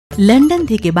London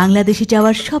থেকে বাংলাদেশে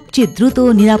যাওয়ার সবচেয়ে দ্রুত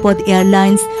ও নিরাপদ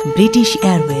airlines British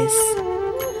Airways.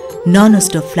 Non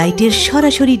stop ফ্লাইটের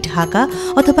সরাসরি ঢাকা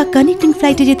অথবা কানেক্টিং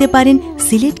ফ্লাইটে যেতে পারেন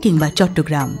সিলেট কিংবা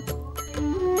চট্টগ্রাম।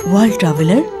 ওয়ার্ল্ড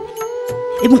ট্রাভেলার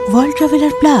এবং ওয়ার্ল্ড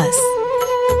ট্রাভেলার প্লাস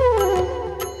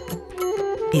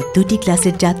এই দুটি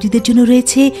ক্লাসের যাত্রীদের জন্য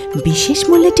রয়েছে বিশেষ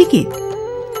মূল্যে ticket.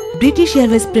 British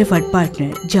Airways preferred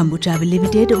partner jumbo travel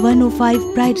limited, 105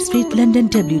 Pride Street, London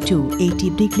W2, 80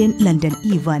 Brick Lane, London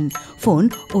E1. Phone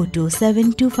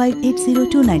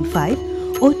 02725802950,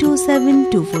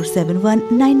 0272471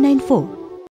 994.